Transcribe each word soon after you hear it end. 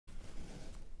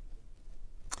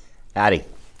Howdy,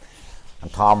 I'm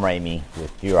Tom Ramey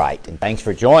with Viewright, and thanks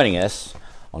for joining us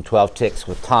on 12 Ticks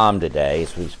with Tom today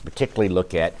as we particularly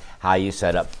look at how you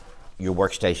set up your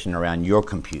workstation around your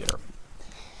computer.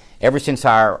 Ever since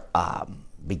our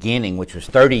beginning, which was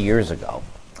 30 years ago,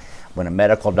 when a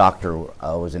medical doctor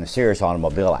was in a serious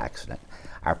automobile accident,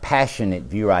 our passion at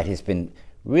Viewright has been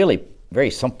really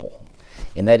very simple,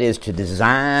 and that is to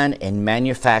design and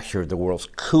manufacture the world's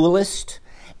coolest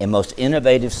and most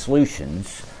innovative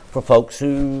solutions for folks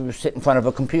who sit in front of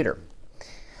a computer,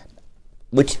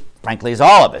 which frankly is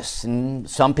all of us. And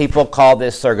some people call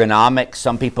this ergonomics,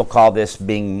 some people call this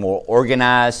being more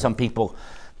organized, some people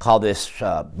call this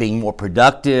being more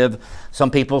productive,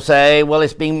 some people say, well,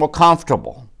 it's being more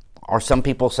comfortable, or some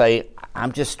people say,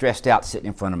 I'm just stressed out sitting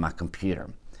in front of my computer.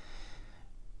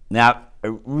 Now,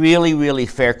 a really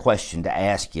fair question to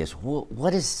ask is, well,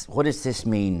 what does this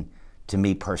mean to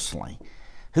me personally?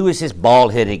 Who is this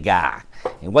bald-headed guy,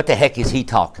 and what the heck is he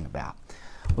talking about?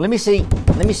 Well, let me see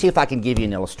if I can give you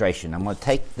an illustration. I'm going to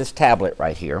take this tablet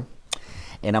right here,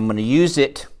 and I'm going to use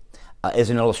it as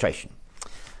an illustration.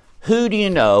 Who do you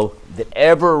know that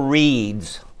ever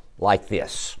reads like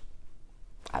this?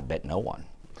 I bet no one.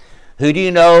 Who do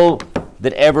you know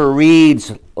that ever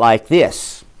reads like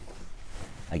this?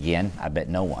 Again, I bet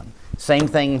no one. Same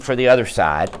thing for the other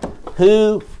side.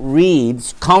 Who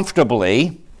reads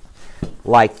comfortably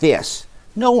like this?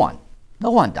 No one. No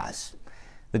one does.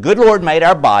 The good Lord made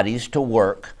our bodies to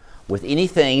work with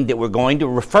anything that we're going to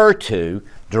refer to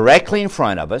directly in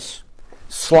front of us,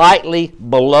 slightly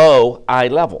below eye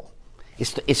level.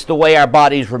 It's the way our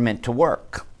bodies were meant to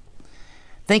work.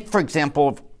 Think, for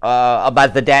example,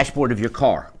 about the dashboard of your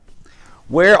car.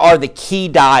 Where are the key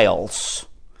dials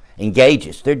and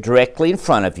gauges? They're directly in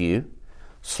front of you,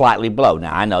 slightly below.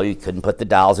 Now, I know you couldn't put the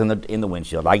dials in the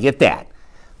windshield. I get that.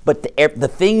 But the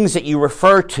things that you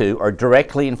refer to are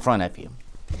directly in front of you,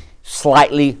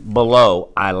 slightly below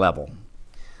eye level.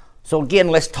 So again,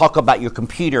 let's talk about your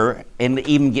computer and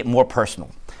even get more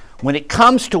personal. When it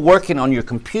comes to working on your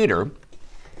computer,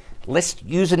 let's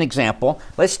use an example.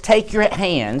 Let's take your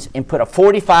hands and put a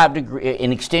 45-degree,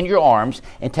 and extend your arms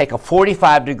and take a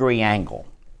 45-degree angle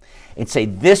and say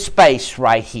this space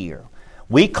right here.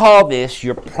 We call this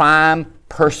your prime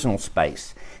personal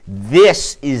space.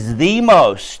 This is the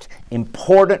most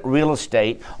important real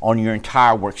estate on your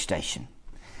entire workstation.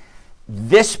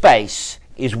 This space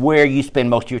is where you spend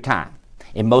most of your time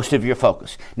and most of your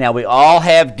focus. Now, we all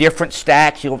have different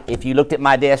stacks. If you looked at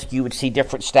my desk, you would see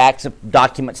different stacks of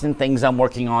documents and things I'm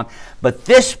working on. But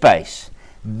this space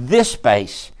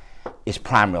is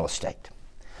prime real estate.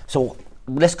 So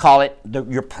let's call it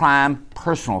your prime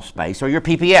personal space, or your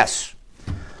PPS.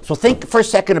 So think for a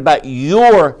second about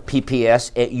your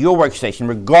PPS at your workstation,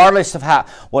 regardless of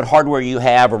what hardware you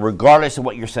have or regardless of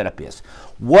what your setup is.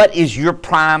 What is your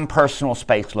prime personal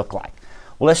space look like?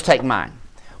 Well, let's take mine.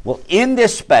 Well, in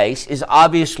this space is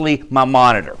obviously my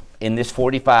monitor in this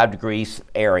 45 degrees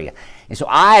area. And so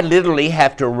I literally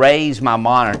have to raise my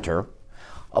monitor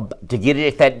to get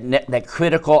it at that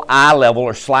critical eye level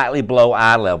or slightly below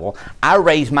eye level. I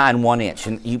raise mine 1 inch.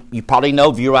 And you probably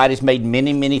know Viewright has made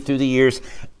many through the years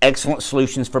excellent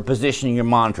solutions for positioning your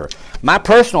monitor. My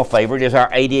personal favorite is our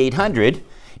 8800.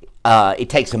 It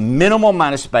takes a minimal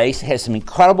amount of space. It has some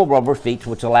incredible rubber feet,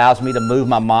 which allows me to move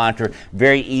my monitor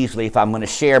very easily if I'm going to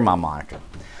share my monitor.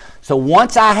 So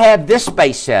once I have this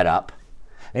space set up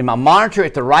and my monitor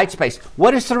at the right space,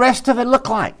 what does the rest of it look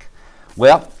like?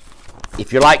 Well,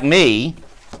 if you're like me,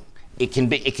 it can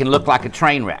look like a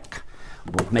train wreck.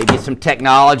 Maybe some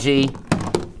technology,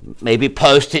 maybe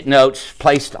Post-it notes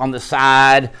placed on the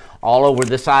side, all over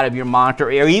the side of your monitor,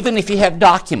 or even if you have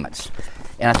documents.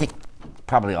 And I think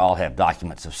probably all have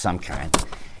documents of some kind.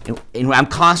 And I'm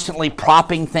constantly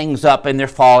propping things up and they're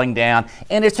falling down,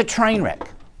 and it's a train wreck.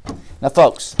 Now,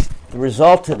 folks, the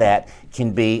result of that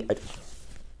can be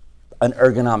an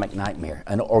ergonomic nightmare,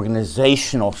 an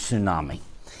organizational tsunami.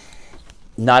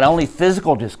 Not only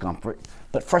physical discomfort,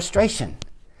 but frustration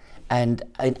and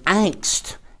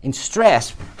angst and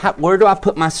stress. Where do I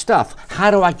put my stuff?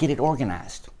 How do I get it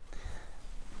organized?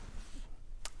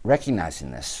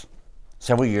 Recognizing this,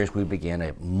 several years we began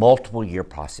a multiple-year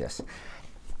process.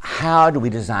 How do we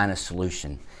design a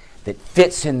solution that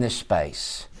fits in this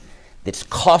space, that's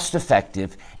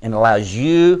cost-effective, and allows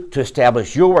you to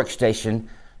establish your workstation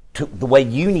to the way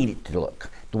you need it to look,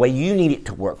 the way you need it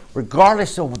to work,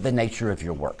 regardless of the nature of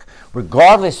your work,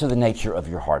 regardless of the nature of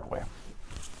your hardware?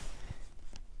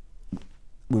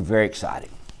 We're very excited.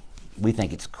 We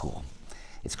think it's cool.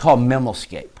 It's called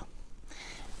Memoscape.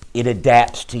 It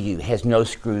adapts to you. It has no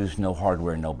screws, no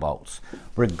hardware, no bolts.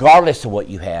 Regardless of what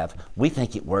you have, we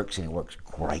think it works, and it works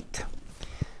great.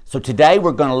 So today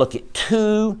we're going to look at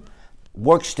 2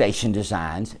 workstation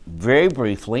designs very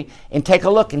briefly and take a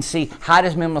look and see how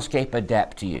does Memoscape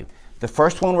adapt to you. The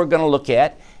first one we're going to look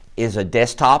at is a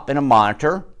desktop and a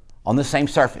monitor on the same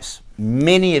surface.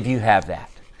 Many of you have that.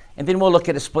 And then we'll look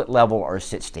at a split level or a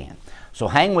sit stand. So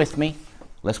hang with me.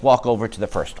 Let's walk over to the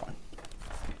first one.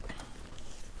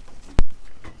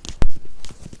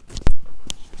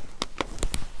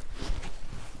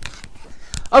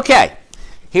 Okay,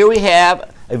 here we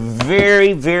have a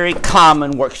very, very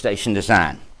common workstation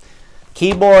design.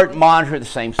 Keyboard, monitor, the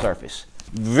same surface.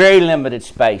 Very limited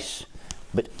space,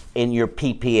 but in your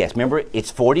PPS. Remember, it's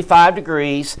 45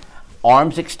 degrees,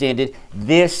 arms extended.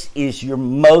 This is your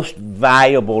most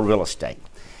valuable real estate.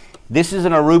 This is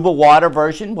an Aruba water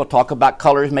version. We'll talk about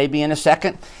colors maybe in a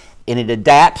second. And it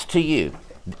adapts to you.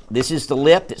 This is the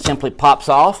lip that simply pops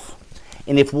off.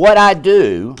 And if what I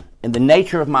do in the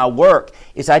nature of my work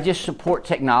is I just support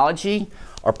technology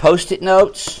or post-it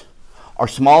notes or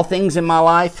small things in my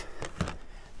life,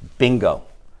 bingo.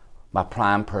 My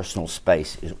prime personal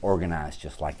space is organized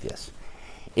just like this.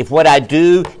 If what I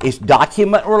do is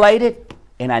document related,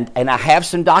 and I have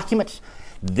some documents,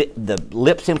 the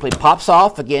lip simply pops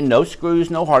off. Again, no screws,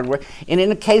 no hardware. And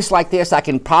in a case like this, I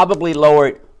can probably lower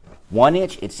it 1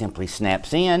 inch. It simply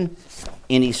snaps in.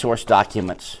 Any source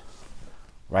documents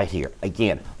right here.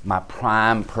 Again, my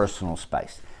prime personal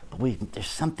space. But there's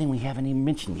something we haven't even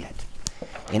mentioned yet.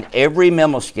 In every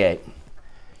Memoscape,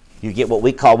 you get what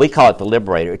we call it the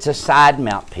Liberator. It's a side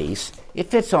mount piece. It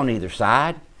fits on either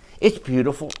side. It's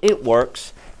beautiful. It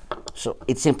works. So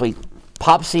it simply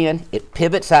pops in. It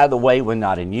pivots out of the way when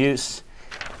not in use.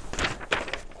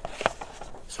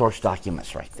 Source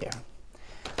documents right there.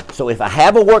 So if I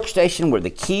have a workstation where the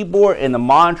keyboard and the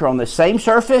monitor are on the same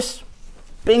surface,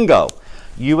 bingo.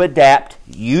 You adapt,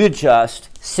 you adjust,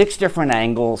 6 different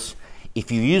angles.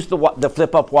 If you use the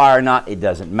flip-up wire or not, it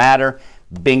doesn't matter.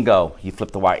 Bingo, you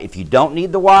flip the wire. If you don't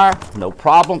need the wire, no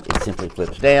problem. It simply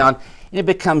flips down, and it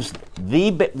becomes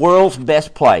the world's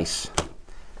best place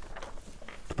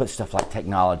to put stuff like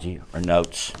technology or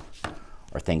notes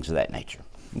or things of that nature.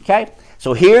 Okay?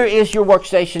 So here is your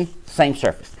workstation, same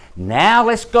surface. Now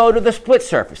let's go to the split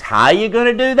surface. How are you going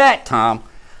to do that, Tom?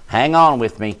 Hang on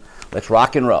with me. Let's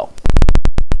rock and roll.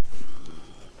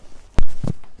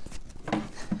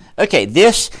 Okay,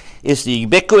 this is the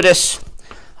ubiquitous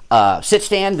sit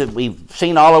stand that we've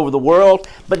seen all over the world,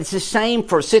 but it's the same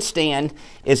for a sit stand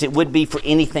as it would be for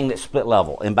anything that's split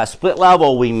level. And by split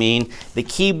level, we mean the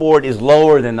keyboard is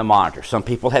lower than the monitor. Some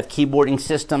people have keyboarding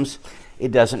systems.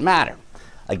 It doesn't matter.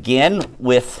 Again,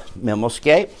 with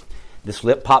Memoscape, this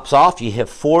lip pops off. You have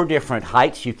 4 different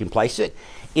heights you can place it.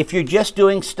 If you're just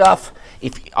doing stuff,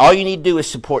 if all you need to do is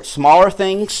support smaller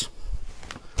things,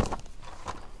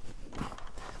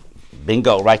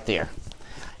 bingo, right there.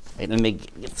 Hey, let me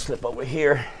slip over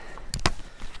here.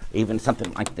 Even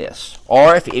something like this.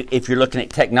 Or if you're looking at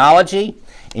technology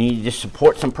and you just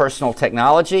support some personal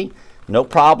technology, no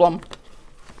problem.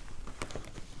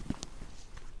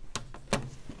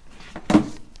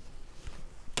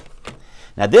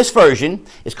 Now this version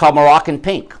is called Moroccan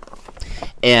Pink,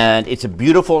 and it's a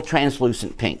beautiful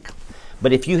translucent pink.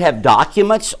 But if you have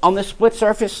documents on the split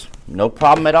surface, no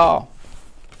problem at all.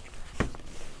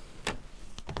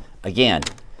 Again,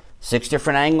 6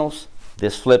 different angles.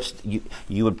 This flips.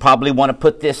 You would probably want to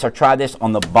put this or try this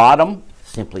on the bottom.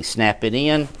 Simply snap it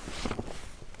in.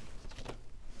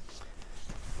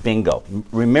 Bingo.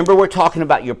 Remember, we're talking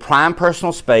about your prime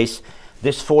personal space,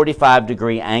 this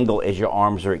 45-degree angle as your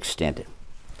arms are extended.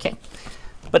 Okay.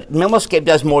 But Memoscape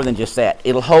does more than just that.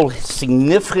 It'll hold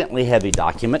significantly heavy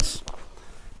documents.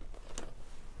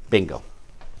 Bingo.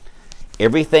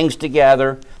 Everything's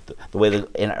together.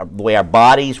 The way our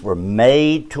bodies were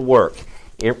made to work.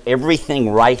 Everything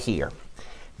right here.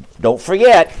 Don't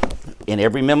forget, in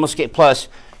every Memoscape Plus,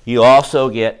 you also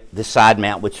get the side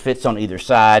mount, which fits on either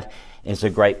side, and it's a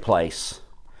great place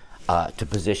to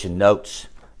position notes,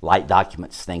 light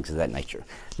documents, things of that nature.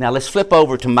 Now let's flip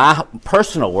over to my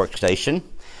personal workstation,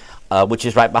 which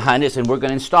is right behind us, and we're going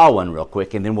to install one real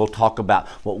quick, and then we'll talk about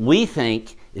what we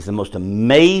think is the most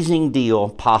amazing deal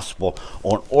possible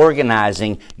on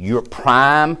organizing your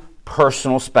prime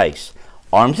personal space.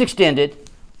 Arms extended,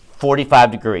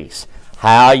 45 degrees.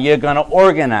 How are you going to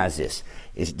organize this?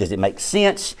 Does it make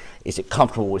sense? Is it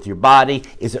comfortable with your body?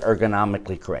 Is it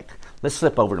ergonomically correct? Let's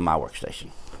flip over to my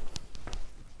workstation.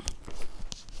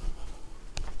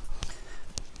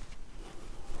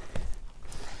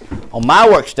 On my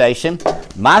workstation,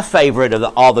 My favorite of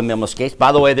all the Memoscapes,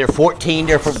 by the way, there are 14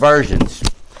 different versions.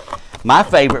 My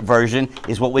favorite version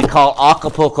is what we call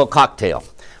Acapulco Cocktail.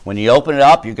 When you open it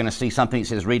up, you're going to see something that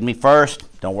says, read me first.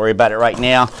 Don't worry about it right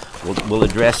now. We'll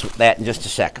address that in just a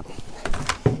second.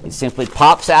 It simply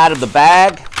pops out of the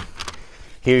bag.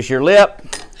 Here's your lip.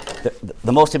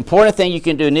 The most important thing you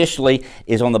can do initially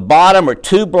is on the bottom are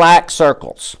 2 black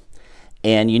circles.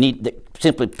 And you need to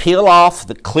simply peel off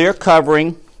the clear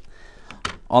covering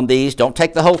on these. Don't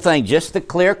take the whole thing, just the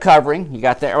clear covering. You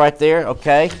got that right there,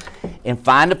 okay? And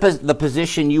find the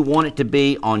position you want it to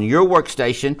be on your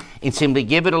workstation and simply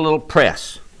give it a little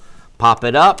press. Pop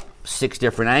it up, 6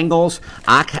 different angles.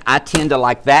 I tend to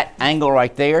like that angle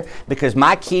right there because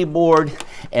my keyboard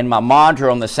and my monitor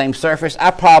on the same surface,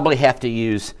 I probably have to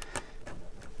use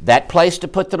that place to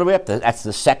put the rip. That's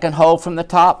the second hole from the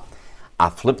top. I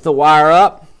flip the wire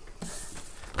up.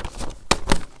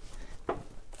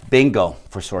 Bingo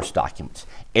for source documents.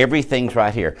 Everything's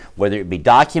right here, whether it be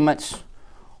documents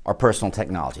or personal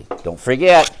technology. Don't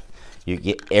forget, you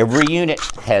get every unit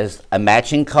has a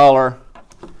matching color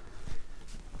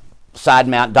side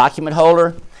mount document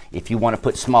holder. If you want to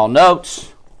put small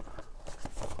notes,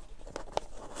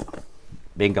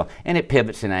 bingo. And it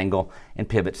pivots an angle and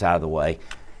pivots out of the way.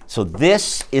 So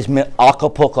this is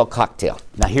Acapulco Cocktail.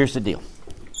 Now here's the deal.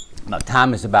 My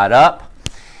time is about up.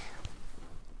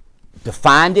 To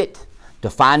find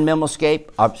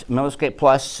Memoscape, Memoscape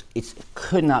Plus, it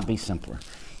could not be simpler.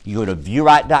 You go to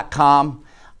viewright.com.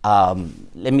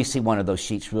 Let me see one of those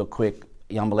sheets real quick.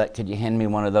 Yambalette, could you hand me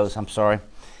one of those? I'm sorry.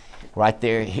 Right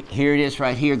there. Here it is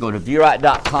right here. Go to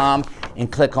viewright.com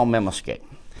and click on Memoscape.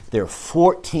 There are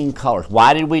 14 colors.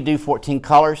 Why did we do 14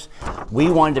 colors? We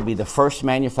wanted to be the first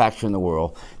manufacturer in the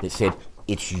world that said,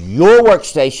 it's your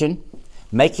workstation,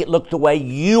 make it look the way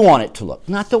you want it to look.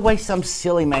 Not the way some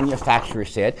silly manufacturer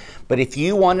said, but if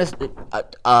you want to,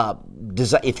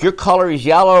 if your color is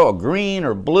yellow or green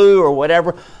or blue or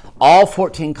whatever, all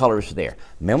 14 colors are there.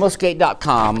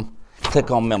 Memoscape.com, click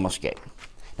on Memoscape.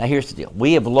 Now here's the deal.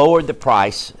 We have lowered the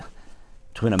price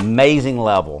to an amazing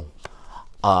level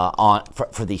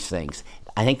for these things.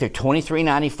 I think they're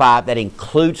 $23.95. That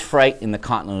includes freight in the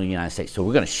continental United States. So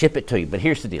we're going to ship it to you. But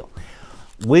here's the deal.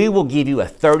 We will give you a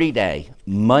 30-day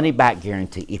money-back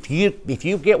guarantee. If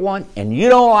you get one and you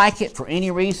don't like it for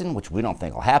any reason, which we don't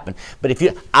think will happen, but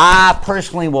I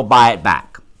personally will buy it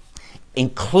back,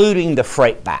 including the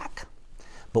freight back.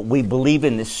 But we believe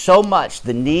in this so much,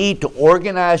 the need to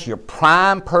organize your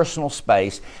prime personal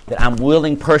space, that I'm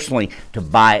willing personally to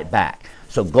buy it back.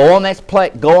 So go on that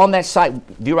site,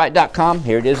 viewright.com.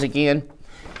 Here it is again.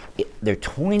 They're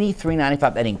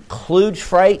 $23.95. That includes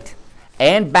freight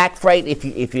and back freight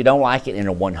if you don't like it, and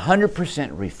a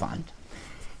 100% refund.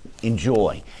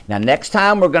 Enjoy. Now next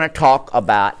time we're going to talk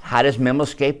about how does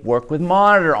Memoscape work with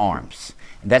monitor arms.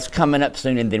 That's coming up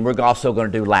soon, and then we're also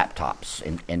going to do laptops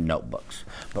and notebooks.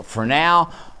 But for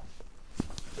now,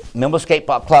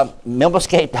 Memoscape.com,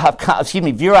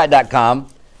 viewright.com,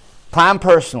 prime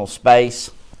personal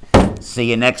space. See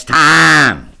you next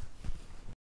time.